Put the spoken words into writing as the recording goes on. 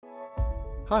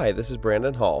Hi, this is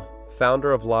Brandon Hall,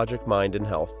 founder of Logic Mind and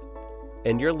Health,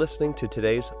 and you're listening to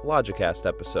today's Logicast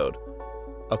episode,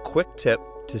 a quick tip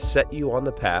to set you on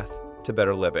the path to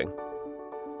better living.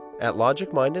 At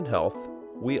Logic Mind and Health,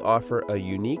 we offer a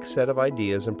unique set of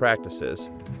ideas and practices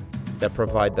that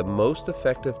provide the most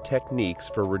effective techniques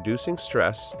for reducing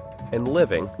stress and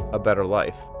living a better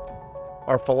life.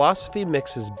 Our philosophy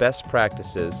mixes best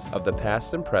practices of the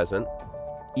past and present,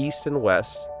 East and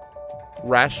West,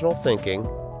 rational thinking,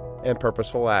 and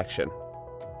purposeful action.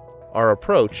 Our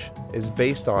approach is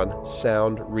based on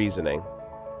sound reasoning.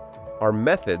 Our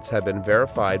methods have been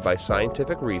verified by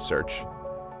scientific research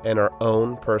and our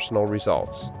own personal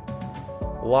results.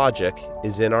 Logic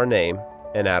is in our name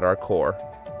and at our core.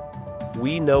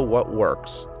 We know what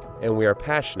works, and we are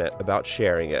passionate about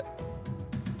sharing it.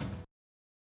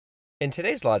 In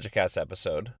today's Logicast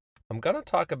episode, I'm going to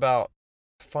talk about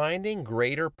finding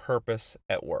greater purpose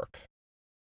at work.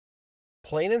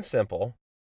 Plain and simple,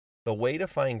 the way to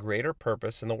find greater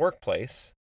purpose in the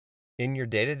workplace, in your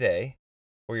day-to-day,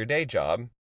 or your day job,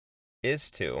 is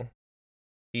to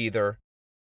either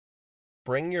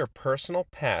bring your personal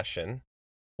passion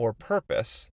or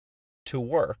purpose to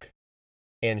work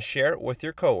and share it with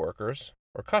your coworkers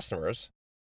or customers,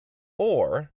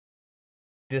 or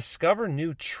discover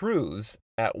new truths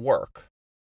at work,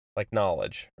 like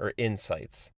knowledge or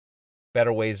insights,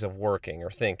 better ways of working or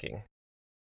thinking.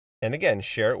 And again,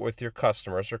 share it with your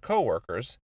customers or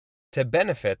coworkers to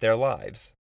benefit their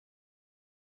lives.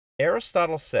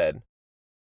 Aristotle said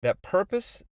that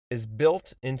purpose is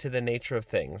built into the nature of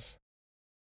things.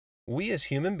 We as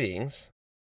human beings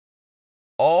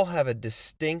all have a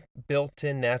distinct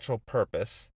built-in natural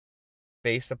purpose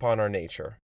based upon our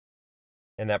nature.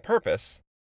 And that purpose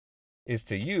is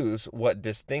to use what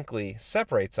distinctly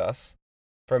separates us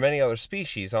from any other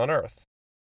species on Earth,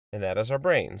 and that is our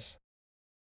brains.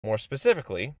 More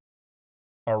specifically,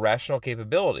 our rational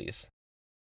capabilities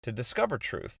to discover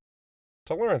truth,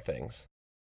 to learn things,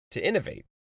 to innovate,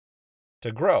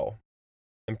 to grow,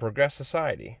 and progress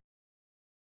society.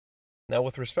 Now,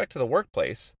 with respect to the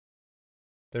workplace,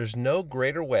 there's no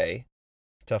greater way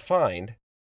to find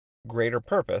greater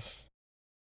purpose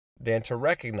than to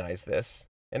recognize this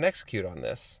and execute on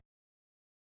this.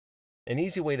 An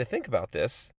easy way to think about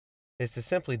this is to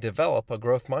simply develop a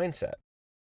growth mindset.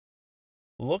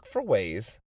 Look for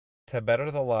ways to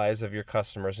better the lives of your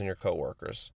customers and your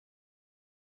coworkers.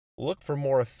 Look for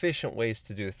more efficient ways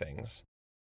to do things.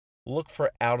 Look for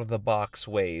out-of-the-box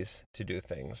ways to do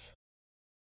things.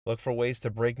 Look for ways to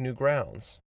break new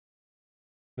grounds.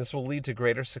 This will lead to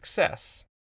greater success,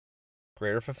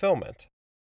 greater fulfillment,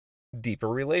 deeper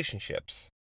relationships,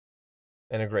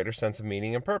 and a greater sense of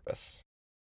meaning and purpose.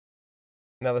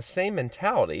 Now, the same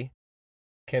mentality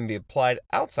can be applied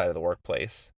outside of the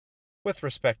workplace with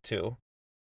respect to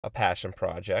a passion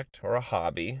project or a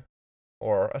hobby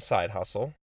or a side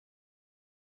hustle.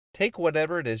 Take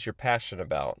whatever it is you're passionate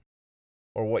about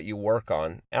or what you work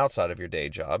on outside of your day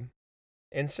job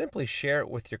and simply share it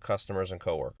with your customers and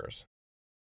coworkers.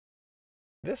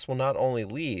 This will not only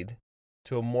lead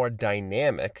to a more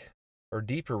dynamic or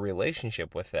deeper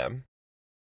relationship with them,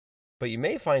 but you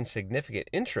may find significant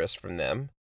interest from them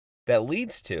that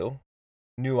leads to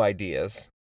new ideas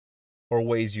or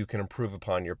ways you can improve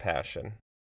upon your passion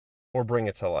or bring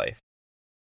it to life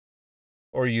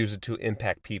or use it to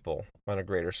impact people on a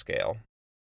greater scale.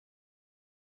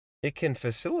 It can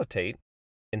facilitate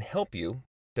and help you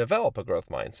develop a growth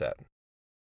mindset.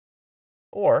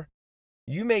 Or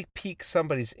you may pique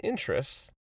somebody's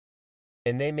interests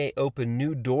and they may open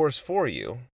new doors for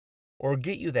you or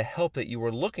get you the help that you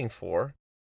were looking for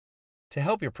to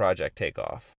help your project take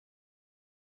off.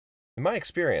 In my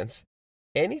experience,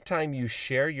 anytime you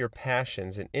share your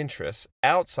passions and interests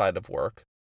outside of work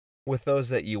with those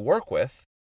that you work with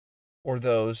or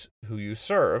those who you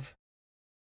serve,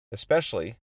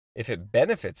 especially if it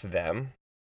benefits them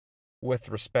with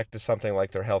respect to something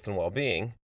like their health and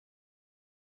well-being,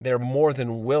 they're more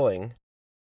than willing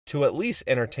to at least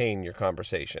entertain your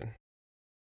conversation.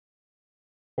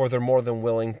 Or they're more than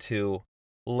willing to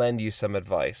lend you some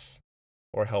advice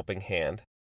or helping hand,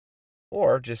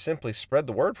 or just simply spread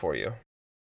the word for you.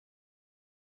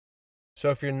 So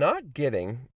if you're not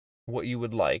getting what you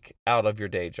would like out of your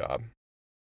day job,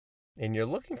 and you're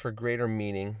looking for greater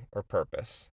meaning or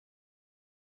purpose,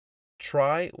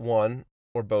 try one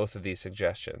or both of these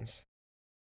suggestions.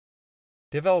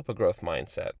 Develop a growth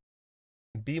mindset.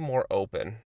 Be more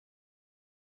open.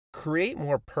 Create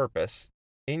more purpose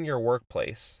in your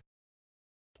workplace,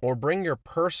 or bring your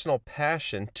personal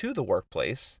passion to the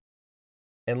workplace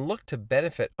and look to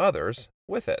benefit others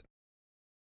with it.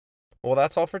 Well,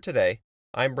 that's all for today.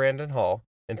 I'm Brandon Hall,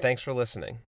 and thanks for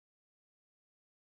listening.